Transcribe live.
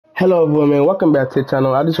Hello everyone, man. Welcome back to the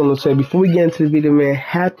channel. I just want to say before we get into this video, man,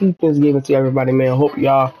 happy Thanksgiving to everybody, man. Hope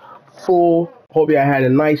y'all full. Hope y'all had a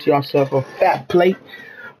nice yourself a fat plate.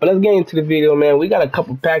 But let's get into the video, man. We got a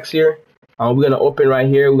couple packs here. We're gonna open right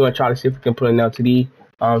here. We're gonna try to see if we can put an LTD.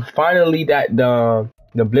 Finally, that the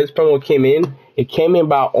Blitz promo came in. It came in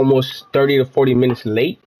about almost 30 to 40 minutes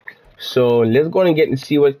late. So let's go and get to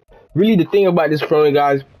see what really the thing about this promo,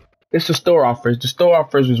 guys. It's the store offers. The store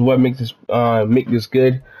offers is what makes this make this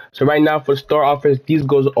good. So right now for store offers, these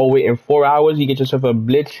goes away in 4 hours. You get yourself a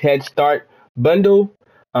Blitz Head Start bundle,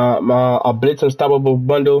 a Blitz Unstoppable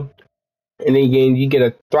bundle, and then you get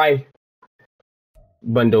a Thrive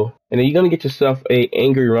bundle, and then you're gonna get yourself a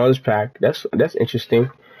Angry Runs pack. That's interesting.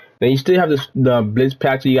 Then you still have the Blitz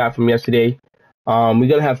pack that you got from yesterday. We're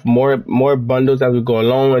gonna have more bundles as we go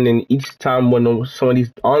along, and then each time when some of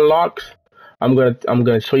these unlocks, I'm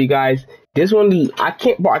gonna show you guys. This one, I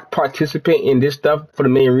can't participate in this stuff for the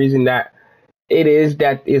main reason that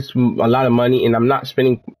it's a lot of money, and I'm not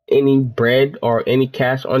spending any bread or any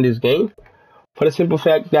cash on this game. For the simple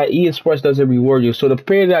fact that EA Sports doesn't reward you. So the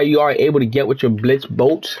player that you are able to get with your Blitz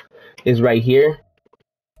bolts is right here.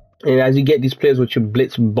 And as you get these players with your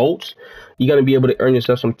Blitz bolts, you're gonna be able to earn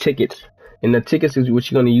yourself some tickets. And the tickets is what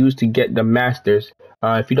you're gonna use to get the Masters.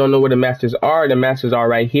 If you don't know where the Masters are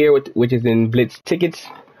right here, which is in Blitz tickets.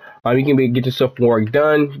 You can get yourself work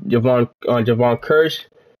done. Javon Kirsch,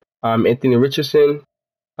 Anthony Richardson,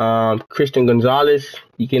 Christian Gonzalez.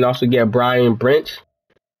 You can also get Brian Brent,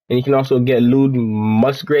 and you can also get Lude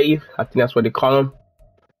Musgrave. I think that's what they call him.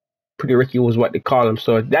 Pretty Ricky was what they call him.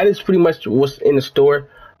 So that is pretty much what's in the store.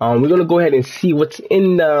 We're gonna go ahead and see what's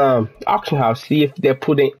in the auction house. See if they're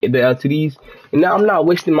putting the LTDs. And now I'm not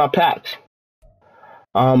wasting my packs.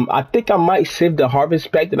 I think I might save the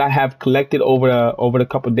harvest pack that I have collected over the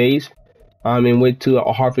couple days, and wait to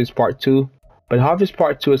a harvest part 2. But harvest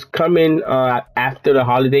part 2 is coming after the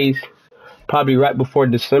holidays, probably right before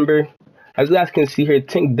December. As you guys can see here,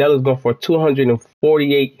 Tank Dell is going for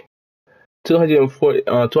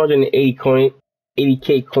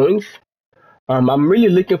 280k coins. I'm really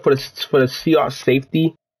looking for the Seahawks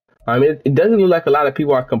safety. It doesn't look like a lot of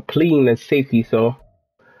people are completing the safety, so.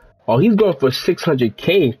 Oh, he's going for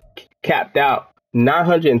 600k capped out,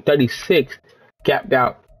 936 capped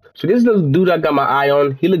out. So this is the dude I got my eye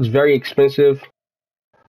on. He looks very expensive.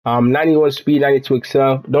 91 speed, 92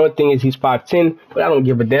 excel. The only thing is he's 5'10", but I don't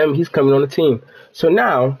give a damn. He's coming on the team. So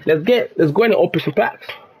now let's go ahead and open some packs.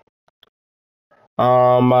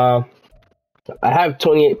 I have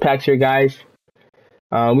 28 packs here, guys.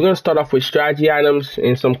 We're gonna start off with strategy items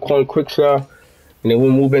and some coin quick sell, and then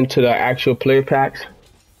we'll move into the actual player packs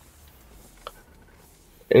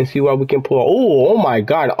and see what we can pull. Oh my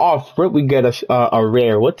God! Off rip, we get a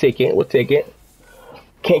rare. We'll take it. We'll take it.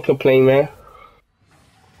 Can't complain, man.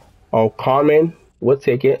 Oh, common. We'll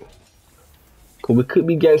take it. Cause we could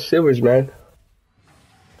be getting silvers, man.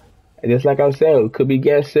 And just like I'm saying, we could be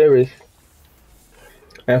getting silvers.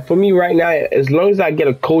 And for me right now, as long as I get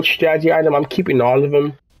a coach strategy item, I'm keeping all of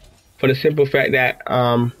them. For the simple fact that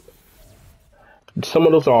some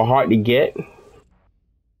of those are hard to get.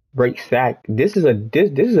 Break sack. This is a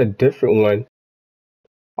different one.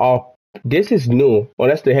 Oh, this is new. Oh,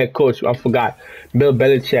 that's the head coach. I forgot. Bill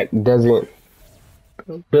Belichick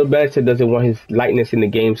doesn't want his likeness in the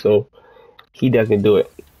game, so he doesn't do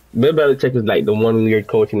it. Bill Belichick is like the one weird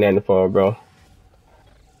coach in the NFL, bro.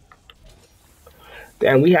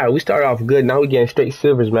 Damn, we started off good. Now we're getting straight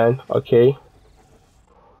silvers, man. Okay.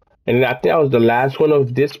 And I think that was the last one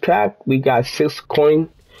of this pack. We got 6 coin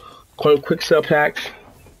quick sell packs.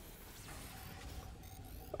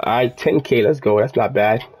 Alright, 10k, let's go. That's not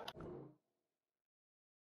bad.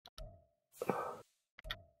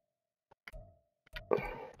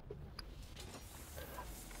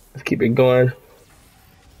 Let's keep it going.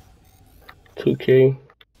 2k.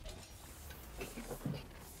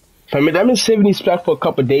 I've been saving these packs for a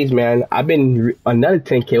couple days, man. I've been another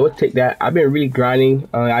 10k. We'll take that. I've been really grinding.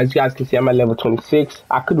 As you guys can see, I'm at level 26.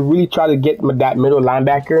 I could really try to get that middle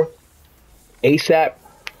linebacker ASAP.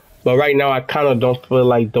 But right now, I kind of don't feel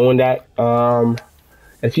like doing that.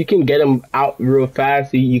 If you can get him out real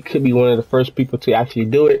fast, you could be one of the first people to actually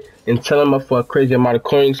do it and sell him up for a crazy amount of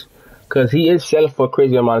coins, because he is selling for a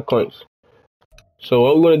crazy amount of coins. So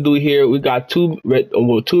what we're gonna do here, we got two red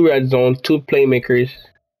zones, 2 playmakers,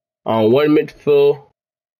 1 midfield,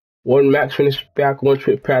 1 max finish pack, 1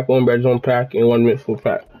 trip pack, 1 red zone pack, and 1 midfield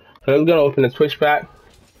pack. So I'm gonna open the Twitch pack.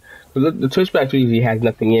 The Twitch pack usually has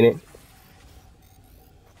nothing in it.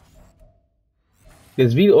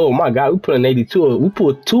 This video, oh my God, we put an 82. We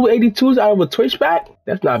pulled 2 82s out of a Twitch pack.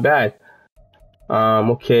 That's not bad.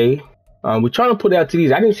 Okay. We're trying to put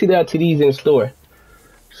LTDs. I didn't see the LTDs in the store.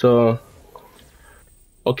 So,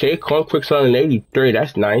 okay, Corn Quick Selling 83.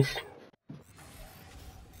 That's nice.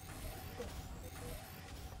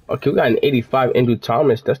 Okay, we got an 85 Andrew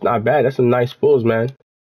Thomas. That's not bad. That's some nice pulls, man.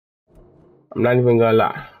 I'm not even gonna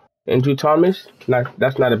lie. Andrew Thomas,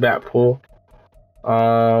 that's not a bad pull.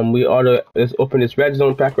 Let's open this red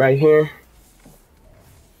zone pack right here.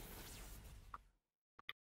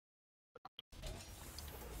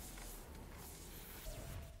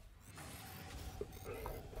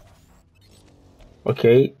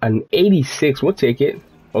 Okay, an 86. We'll take it.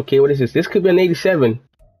 Okay, what is this? This could be an 87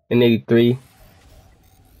 and 83.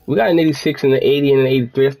 We got an 86 and an 80 and an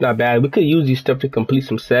 83. That's not bad. We could use these stuff to complete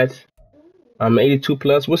some sets. 82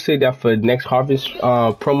 plus. We'll save that for the next harvest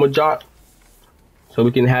promo drop, so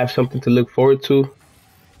we can have something to look forward to.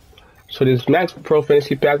 So this Max Pro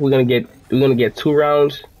Fantasy Pack, we're gonna get 2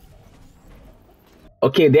 rounds.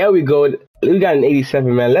 Okay, there we go. We got an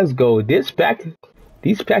 87, man. Let's go. These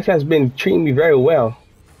packs has been treating me very well.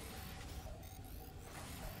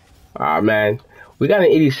 Ah, man, we got an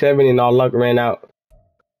 87 and our luck ran out.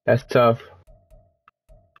 That's tough.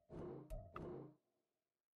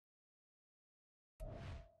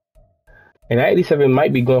 And that 87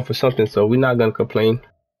 might be going for something, so we're not gonna complain.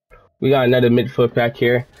 We got another midfield pack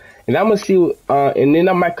here, and I'm gonna see, and then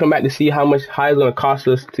I might come back to see how much it's gonna cost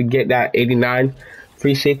us to get that 89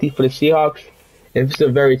 free safety for the Seahawks. If it's a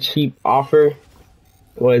very cheap offer,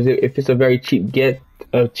 or if it's a very cheap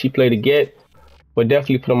play to get, we'll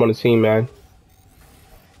definitely put them on the team, man.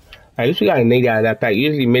 At least we got an 80 out of that pack.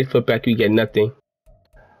 Usually midfield pack you get nothing.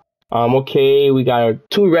 Okay, we got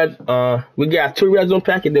 2 red zone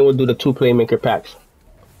pack, and then we'll do the 2 playmaker packs.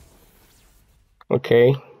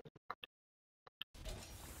 Okay.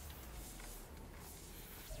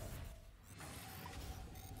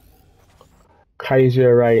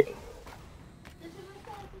 Kaiser, right.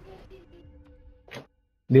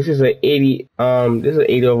 This is an 80, this is an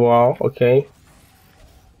 80 overall, okay.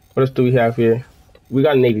 What else do we have here? We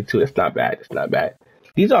got an 82, that's not bad, it's not bad.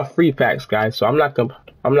 These are free packs, guys, so I'm not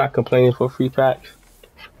complaining for free packs.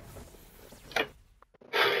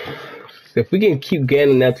 So if we can keep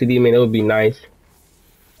getting an LTD, man, it would be nice.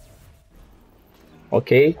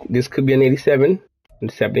 Okay, this could be an 87 and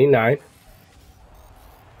 79.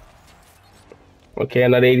 Okay,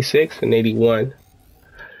 another 86 and 81.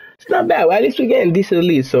 It's not bad. Well, at least we're getting decent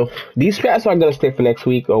leads. So these packs are gonna stay for next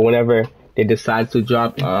week or whenever they decide to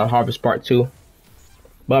drop Harvest Part 2.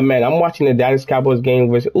 But man, I'm watching the Dallas Cowboys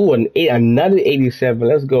game versus another 87.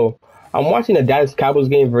 Let's go. I'm watching the Dallas Cowboys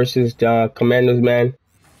game versus the Commanders, man.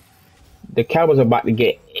 The Cowboys are about to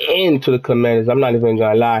get into the Commanders. I'm not even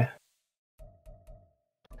gonna lie.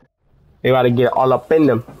 They about to get all up in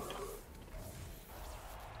them.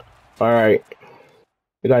 All right.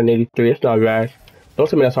 We got an 83. It's not bad. Don't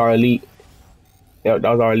tell me that's our elite. Yep,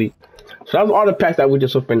 that was our elite. So that was all the packs that we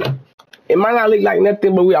just opened up. It might not look like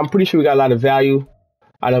nothing, but I'm pretty sure we got a lot of value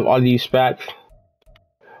out of all these packs.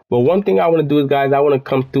 But one thing I want to do is, guys, I want to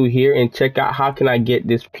come through here and check out how can I get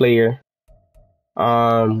this player.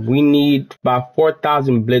 We need about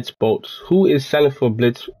 4,000 Blitz bolts. Who is selling for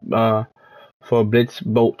Blitz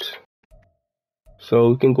bolts? So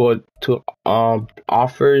we can go to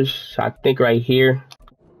offers. I think right here.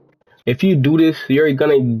 If you do this, you're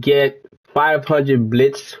gonna get 500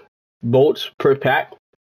 Blitz bolts per pack.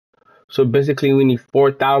 So basically, we need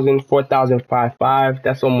 4,000, 4,055.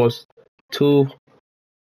 That's almost two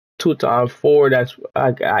times 4. That's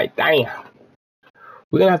damn.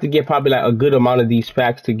 We're gonna have to get probably like a good amount of these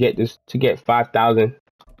packs to get 5,000.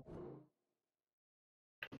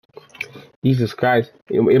 Jesus Christ,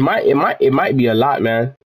 it might be a lot,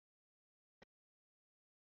 man.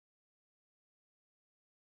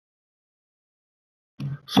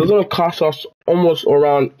 So it's gonna cost us almost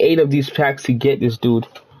around 8 of these packs to get this dude,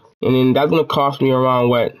 and then that's gonna cost me around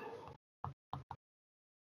what?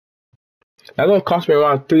 That's gonna cost me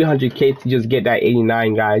around 300k to just get that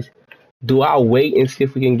 89, guys. Do I wait and see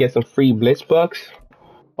if we can get some free Blitz bucks,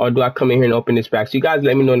 or do I come in here and open this pack? So you guys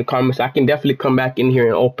let me know in the comments. I can definitely come back in here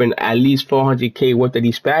and open at least 400k worth of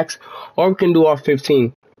these packs, or we can do all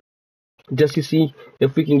 15. Just to see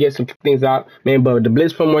if we can get some things out, man. But the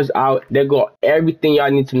Blitz promo is out. There go everything y'all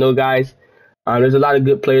need to know, guys. There's a lot of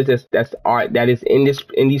good players that is in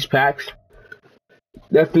these packs.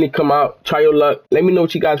 Definitely come out, try your luck. Let me know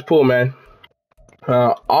what you guys pull, man.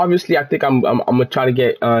 Obviously, I think I'm gonna try to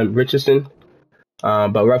get Richardson.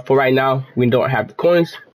 But for right now, we don't have the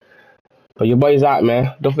coins. But your boy's out,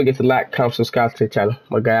 man. Don't forget to like, comment, subscribe to the channel.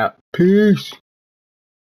 My guy out. Peace.